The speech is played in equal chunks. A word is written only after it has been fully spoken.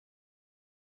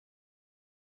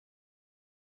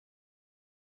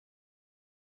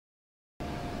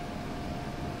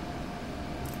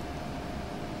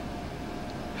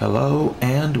Hello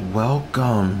and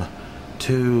welcome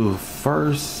to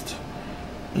first,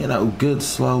 good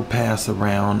slow pass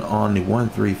around on the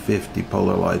 1350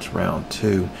 Polar Lights Round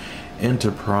 2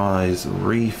 Enterprise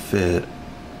Refit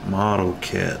model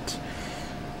kit.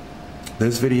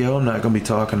 This video I'm not going to be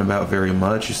talking about very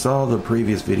much. You saw the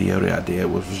previous video that I did,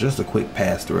 which was just a quick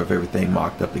pass through of everything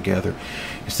mocked up together.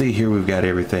 You see here we've got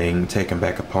everything taken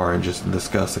back apart and just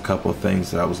discuss a couple of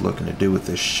things that I was looking to do with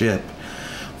this ship.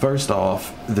 First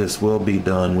off, this will be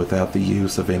done without the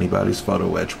use of anybody's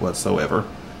photo etch whatsoever.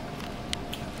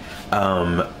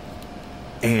 And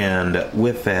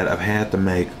with that, I've had to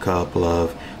make a couple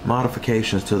of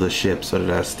modifications to the ship so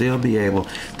that I still be able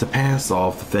to pass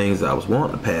off the things that I was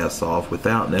wanting to pass off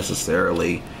without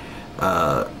necessarily,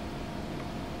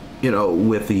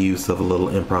 with the use of a little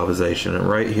improvisation. And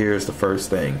right here is the first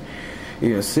thing.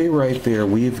 You can see right there,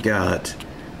 we've got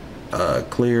a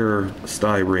clear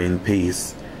styrene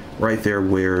piece right there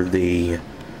where the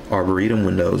Arboretum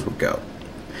windows would go.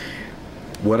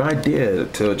 What I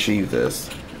did to achieve this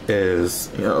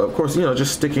is, of course,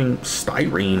 just sticking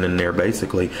styrene in there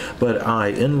basically, but I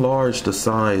enlarged the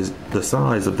size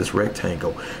of this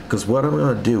rectangle, because what I'm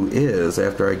going to do is,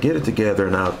 after I get it together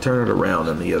and I'll turn it around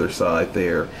on the other side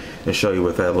there and show you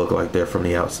what that looked like there from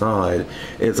the outside,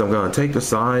 is I'm going to take the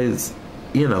sides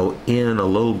in a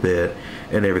little bit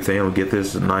and everything. I'm gonna get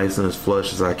this as nice and as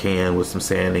flush as I can with some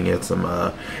sanding and some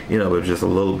with just a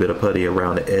little bit of putty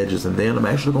around the edges, and then I'm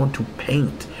actually going to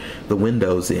paint the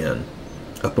windows in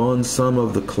upon some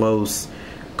of the close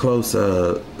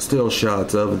still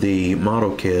shots of the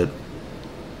model kit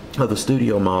of the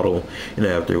studio model,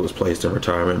 after it was placed in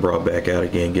retirement, brought back out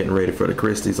again, getting ready for the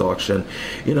Christie's auction.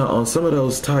 On some of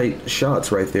those tight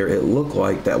shots right there, it looked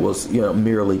like that was,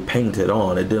 merely painted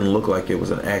on. It didn't look like it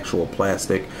was an actual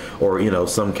plastic or,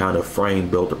 some kind of frame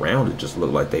built around it. Just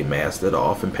looked like they masked it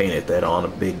off and painted that on a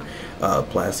big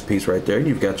plastic piece right there. And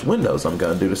you've got your windows. I'm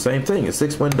going to do the same thing. It's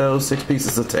 6 windows, 6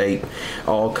 pieces of tape,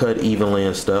 all cut evenly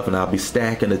and stuff, and I'll be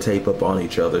stacking the tape up on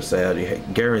each other, so I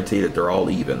guarantee that they're all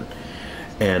even.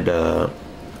 And, that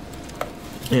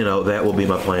will be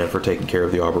my plan for taking care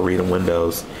of the Arboretum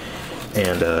windows.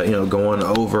 And, going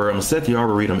over, I'm going to set the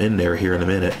Arboretum in there here in a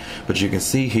minute. But you can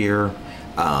see here,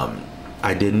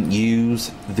 I didn't use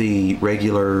the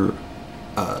regular,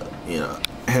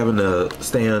 having to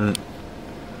stand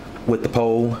with the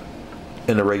pole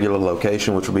in the regular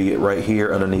location, which will be right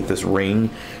here underneath this ring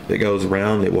that goes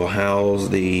around. It will house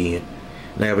the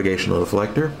navigational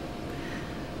deflector.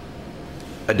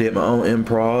 I did my own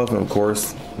improv, and of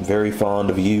course, very fond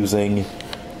of using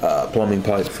plumbing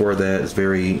pipe for that. It's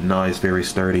very nice, very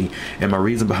sturdy. And my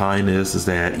reason behind this is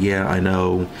that, yeah, I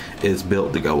know it's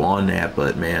built to go on that,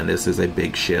 but man, this is a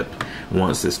big ship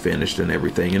once it's finished and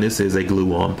everything. And this is a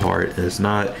glue-on part. It's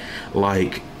not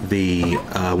like the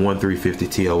 1350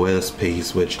 TOS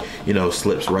piece, which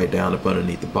slips right down up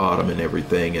underneath the bottom and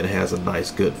everything, and it has a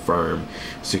nice, good, firm,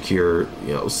 secure,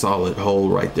 solid hole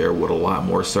right there with a lot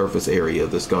more surface area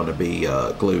that's going to be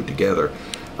glued together.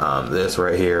 This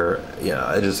right here,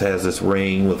 it just has this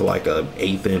ring with like a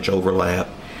 1/8 inch overlap,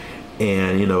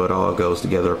 and it all goes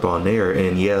together up on there.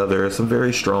 And yeah, there are some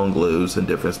very strong glues and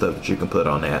different stuff that you can put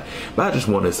on that, but I just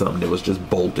wanted something that was just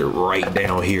bolted right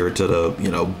down here to the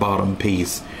bottom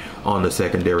piece on the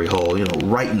secondary hull,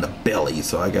 right in the belly.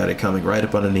 So I got it coming right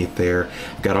up underneath there.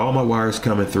 Got all my wires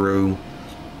coming through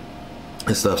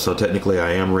and stuff, so technically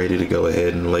I am ready to go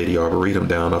ahead and lay the Arboretum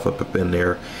down up in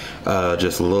there.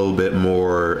 Just a little bit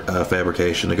more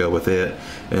fabrication to go with it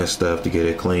and stuff to get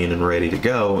it clean and ready to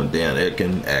go, and then it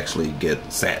can actually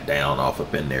get sat down off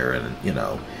up in there, and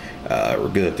we're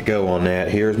good to go on that.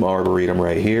 Here's my Arboretum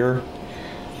right here.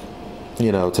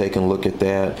 Taking a look at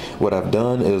that. What I've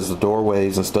done is the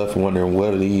doorways and stuff, wondering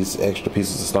what are these extra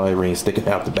pieces of styrene sticking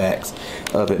out the backs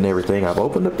of it and everything. I've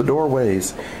opened up the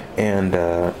doorways and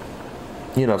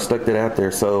stuck that out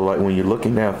there, so like when you're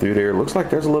looking down through there, it looks like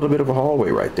there's a little bit of a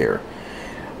hallway right there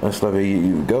and stuff.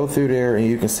 You go through there and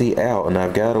you can see out, and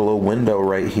I've got a little window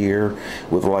right here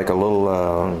with like a little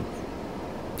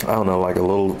I don't know, like a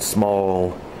little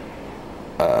small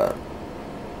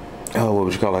what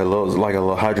would you call it, like a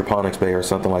little hydroponics bay or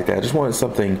something like that. I just wanted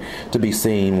something to be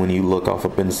seen when you look off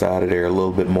up inside of there, a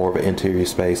little bit more of an interior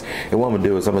space. And what I'm gonna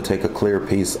do is I'm gonna take a clear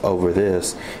piece over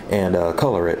this and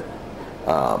color it,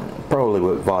 probably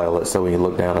with violet, so when you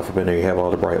look down up in there you have all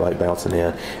the bright light bouncing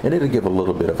in, and it'll give a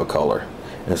little bit of a color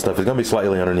and stuff. It's gonna be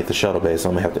slightly underneath the shuttle bay, so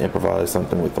I'm gonna have to improvise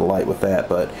something with the light with that.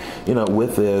 But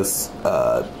with this,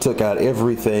 took out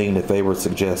everything that they were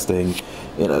suggesting.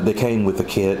 They came with the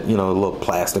kit, little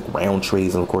plastic round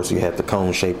trees, and of course you had the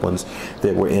cone shaped ones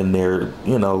that were in there.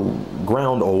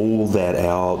 Ground all that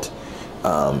out,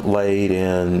 laid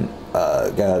in,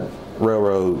 got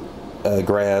railroad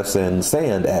grass and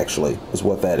sand, actually, is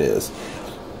what that is.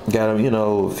 Got them, you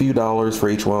know, a few dollars for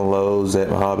each one of those at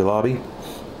my Hobby Lobby.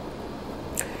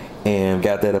 And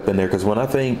got that up in there, because when I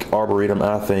think Arboretum,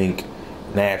 I think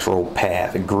natural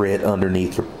path, grit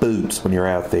underneath your boots when you're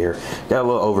out there. Got a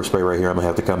little overspray right here. I'm going to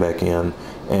have to come back in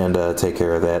and take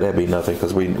care of that. That'd be nothing,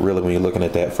 because we really, when you're looking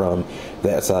at that from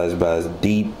that size, about as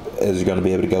deep as you're going to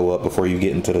be able to go up before you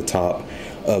get into the top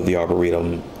of the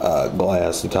Arboretum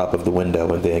glass, the top of the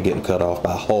window, and then getting cut off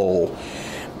by a hole.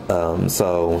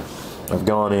 So I've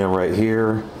gone in right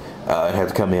here. I have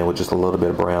to come in with just a little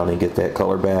bit of brown and get that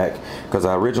color back, because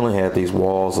I originally had these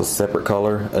walls a separate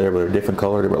color. They were a different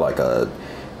color. They were like a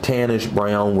tannish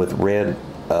brown with red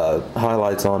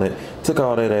highlights on it. Took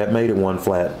all that out, made it one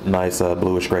flat, nice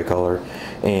bluish gray color,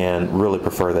 and really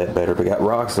prefer that better. But got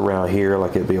rocks around here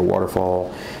like it'd be a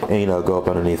waterfall, and you know, go up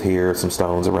underneath here, some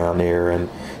stones around there, and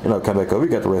you know, come back over.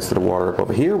 You got the rest of the water up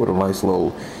over here with a nice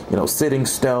little, you know, sitting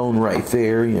stone right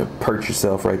there. You know, perch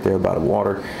yourself right there by the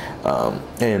water,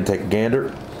 and take a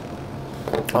gander.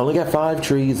 I only got 5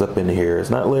 trees up in here. It's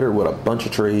not littered with a bunch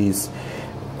of trees.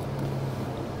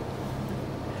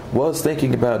 Was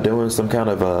thinking about doing some kind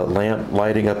of a lamp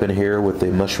lighting up in here with the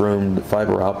mushroom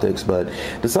fiber optics, but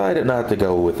decided not to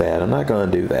go with that. I'm not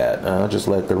going to do that. I'll just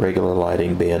let the regular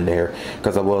lighting be in there,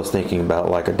 because I was thinking about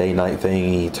like a day-night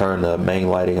thing. You turn the main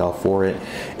lighting off for it,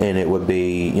 and it would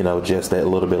be, you know, just that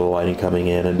little bit of lighting coming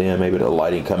in, and then maybe the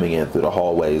lighting coming in through the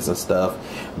hallways and stuff.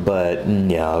 But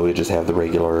yeah, we just have the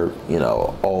regular, you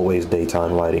know, always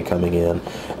daytime lighting coming in.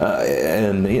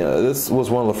 And you know, this was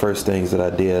one of the first things that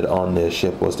I did on this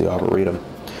ship, was the Arboretum.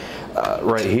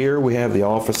 Right here we have the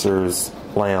officers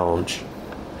lounge,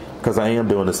 because I am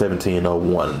doing the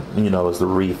 1701, you know, as the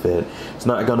refit. It's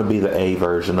not going to be the A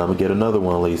version. I'm going to get another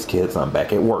one of these kits. I'm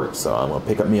back at work, so I'm going to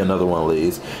pick up me another one of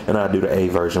these, and I do the A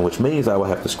version, which means I will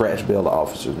have to scratch build the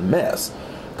officers mess,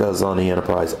 because on the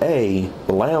Enterprise A,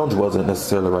 the lounge wasn't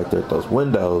necessarily right there at those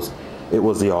windows. It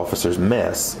was the officers'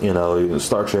 mess. You know,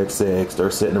 Star Trek 6,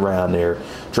 they're sitting around there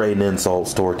trading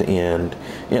insults toward the end.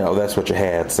 You know, that's what you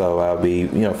had. So I'll be,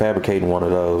 you know, fabricating one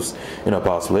of those, you know,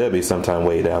 possibly. It'll be sometime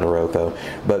way down the road, though.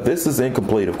 But this is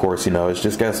incomplete, of course. You know, it's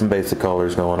just got some basic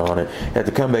colors going on it. Had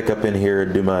to come back up in here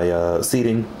and do my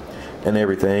seating and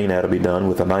everything. That'll be done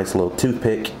with a nice little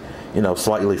toothpick, you know,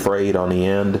 slightly frayed on the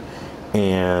end,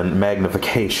 and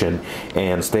magnification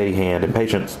and steady hand and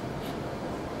patience.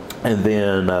 And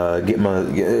then get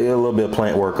a little bit of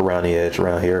plant work around the edge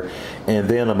around here, and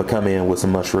then I'm gonna come in with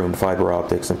some mushroom fiber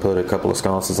optics and put a couple of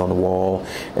sconces on the wall,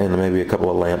 and maybe a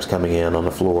couple of lamps coming in on the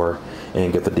floor,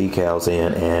 and get the decals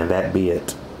in, and that be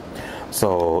it.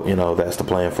 So you know, that's the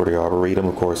plan for the Arboretum,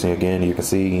 of course. And again, you can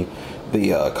see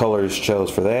the colors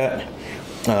chose for that.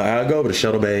 I'll go over to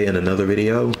Shuttle Bay in another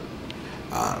video.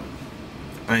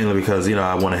 Mainly because, you know,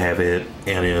 I want to have it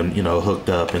and then, you know, hooked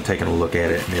up and taking a look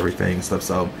at it and everything and stuff.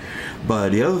 So,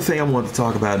 but the other thing I wanted to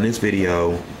talk about in this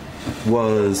video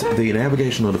was the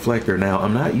navigational deflector. Now,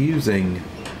 I'm not using,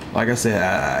 like I said,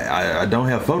 I don't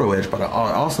have photo etch, but I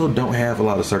also don't have a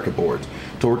lot of circuit boards.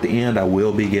 Toward the end, I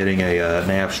will be getting a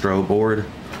nav strobe board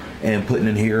and putting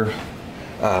in here.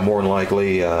 More than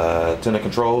likely, tenant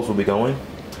controls will be going.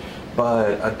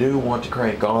 But I do want to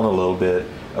crank on a little bit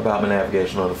about my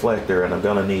navigational deflector, and I'm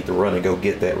gonna need to run and go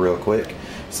get that real quick.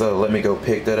 So let me go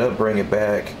pick that up, bring it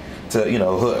back to, you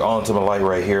know, hook onto my light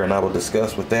right here, and I will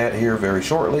discuss with that here very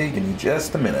shortly. Give me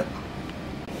just a minute.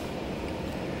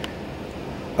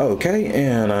 Okay,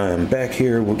 and I'm back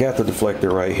here. We got the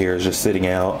deflector right here, it's just sitting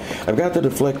out. I've got the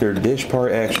deflector dish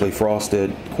part actually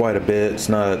frosted quite a bit. It's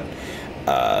not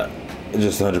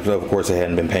just 100%. Of course, it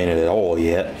hadn't been painted at all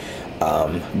yet,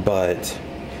 but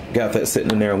got that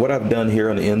sitting in there. And what I've done here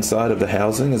on the inside of the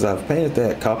housing is I've painted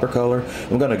that copper color.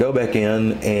 I'm going to go back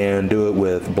in and do it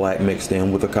with black mixed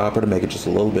in with the copper to make it just a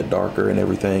little bit darker and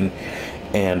everything.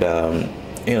 And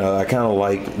you know, I kind of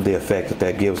like the effect that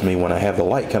that gives me when I have the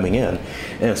light coming in.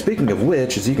 And speaking of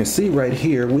which, as you can see right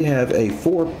here, we have a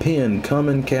 4-pin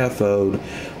common cathode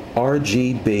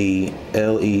RGB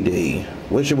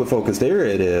LED. Wish it would focus. There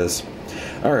it is.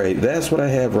 Alright, that's what I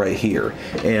have right here.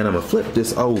 And I'm going to flip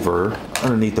this over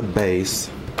underneath the base.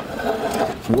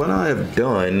 What I have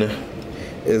done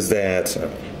is that,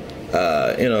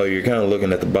 you know, you're kind of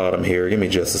looking at the bottom here. Give me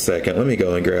just a second. Let me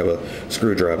go and grab a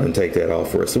screwdriver and take that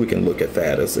off for us so we can look at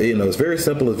that. It's, you know, it's very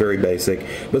simple, it's very basic,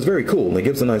 but it's very cool and it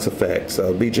gives a nice effect. So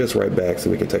I'll be just right back so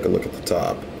we can take a look at the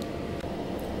top.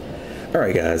 All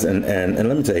right, guys, and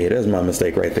let me tell you, that's my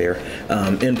mistake right there.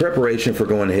 In preparation for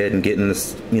going ahead and getting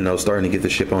this, starting to get the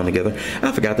ship on together,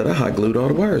 I forgot that I hot glued all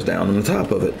the wires down on the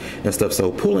top of it and stuff. So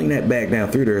pulling that back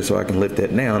down through there so I can lift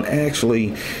that down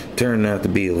actually turned out to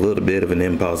be a little bit of an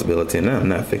impossibility. And I'm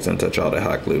not fixing to touch all that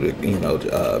hot glue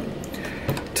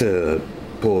to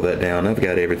pull that down. I've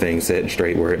got everything set and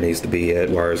straight where it needs to be at,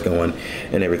 wires going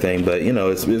and everything, but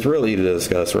it's really to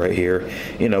discuss right here.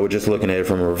 We're just looking at it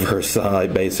from a reverse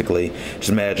side, basically. Just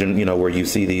imagine, where you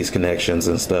see these connections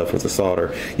and stuff with the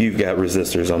solder, you've got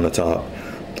resistors on the top.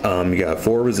 You got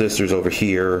 4 resistors over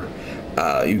here.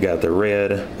 You got the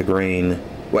red, the green.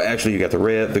 Well, actually, you got the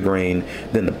red, the green,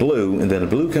 then the blue, and then the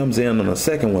blue comes in on the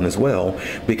second one as well,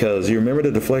 because you remember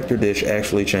the deflector dish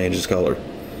actually changes color.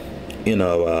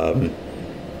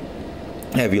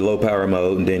 Have your low power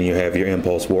mode, and then you have your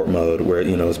impulse warp mode where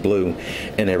it's blue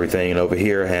and everything. And over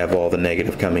here I have all the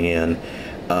negative coming in,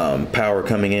 power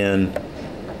coming in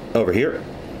over here,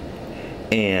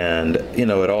 and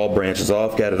it all branches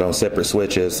off. Got it on separate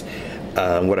switches.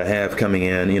 What I have coming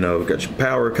in, got your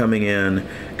power coming in,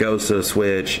 goes to the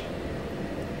switch,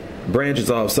 branches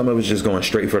off. Some of it's just going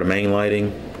straight for the main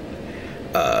lighting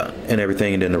and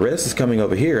everything, and then the rest is coming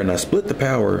over here. And I split the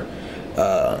power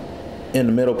in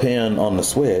the middle pin on the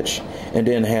switch, and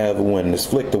then have, when it's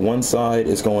flicked to one side,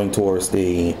 it's going towards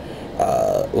the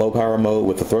low power mode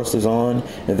with the thrusters on,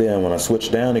 and then when I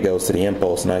switch down, it goes to the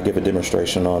impulse. And I give a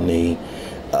demonstration on the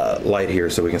light here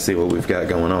so we can see what we've got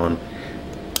going on.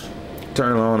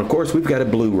 Turn it on. Of course, we've got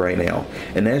it blue right now,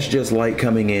 and that's just light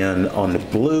coming in on the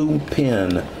blue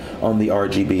pin on the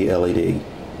RGB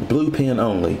LED. Blue pin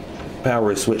only.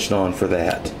 Power is switched on for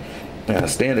that. Now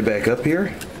stand it back up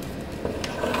here,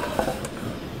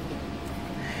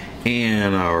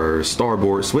 and our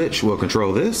starboard switch will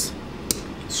control this,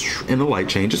 and the light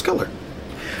changes color.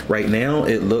 Right now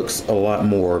it looks a lot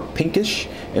more pinkish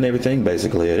and everything.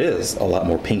 Basically it is a lot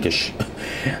more pinkish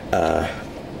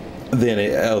than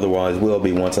it otherwise will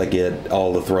be once I get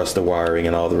all the thruster wiring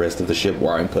and all the rest of the ship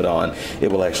wiring put on. It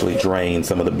will actually drain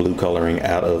some of the blue coloring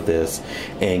out of this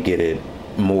and get it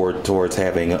more towards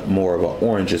having more of an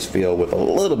orangish feel with a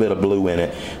little bit of blue in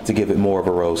it, to give it more of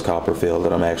a rose copper feel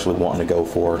that I'm actually wanting to go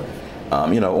for.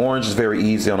 Orange is very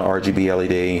easy on an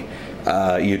RGB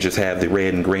LED. You just have the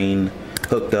red and green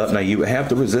hooked up. Now you have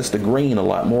to resist the green a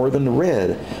lot more than the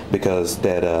red, because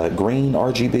that green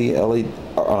RGB LED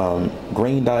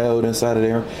green diode inside of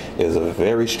there is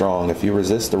very strong. If you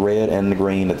resist the red and the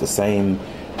green at the same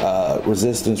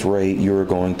resistance rate, you're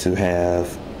going to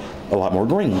have a lot more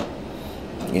green.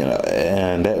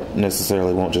 And that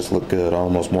necessarily won't just look good,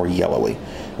 almost more yellowy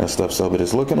and stuff. So, but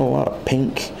it's looking a lot of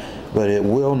pink, but it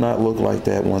will not look like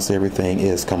that once everything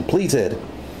is completed.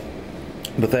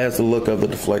 But that's the look of the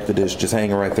deflector dish, just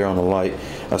hanging right there on the light.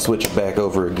 I switch it back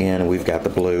over again, and we've got the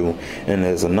blue, and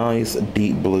there's a nice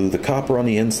deep blue. The copper on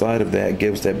the inside of that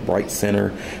gives that bright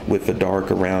center with the dark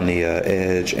around the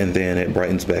edge, and then it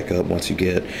brightens back up once you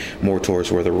get more towards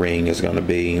where the ring is going to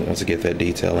be, once you get that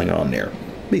detailing on there.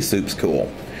 These soup's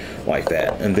cool like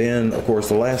that. And then of course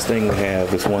the last thing we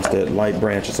have is, once that light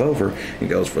branches over, it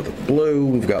goes for the blue.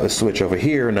 We've got the switch over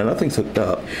here. Now nothing's hooked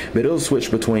up, but it'll switch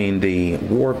between the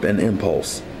warp and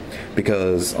impulse,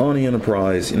 because on the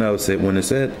Enterprise, it's that when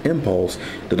it's at impulse,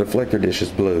 the deflector dish is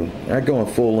blue. I go in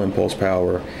full impulse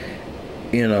power,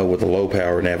 with the low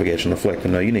power navigation deflector.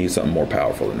 No, you need something more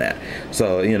powerful than that.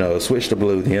 So, switch to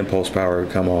blue, the impulse power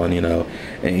come on,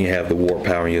 and you have the warp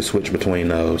power, and you switch between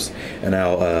those. And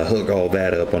I'll hook all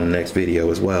that up on the next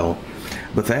video as well.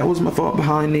 But that was my thought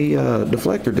behind the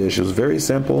deflector dish. It was very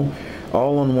simple,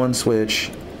 all on one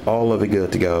switch, all of it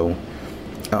good to go.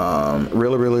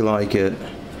 Really, really like it.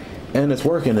 And it's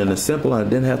working, and it's simple. I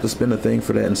didn't have to spend a thing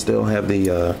for that, and still have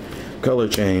the color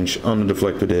change on the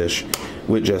deflector dish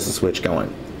with just a switch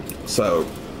going. So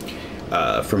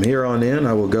from here on in,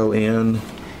 I will go in,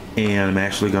 and I'm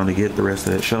actually going to get the rest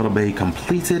of that shuttle bay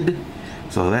completed.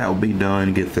 So that will be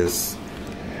done. Get this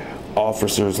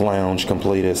officer's lounge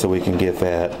completed, so we can get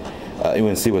that. You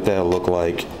can see what that'll look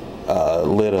like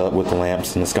lit up with the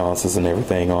lamps and the sconces and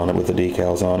everything on it, with the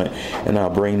decals on it. And I'll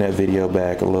bring that video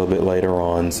back a little bit later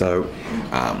on. So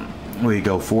we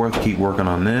go forth, keep working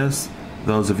on this.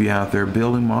 Those of you out there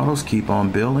building models, keep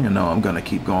on building. I know I'm going to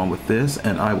keep going with this,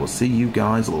 and I will see you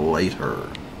guys later.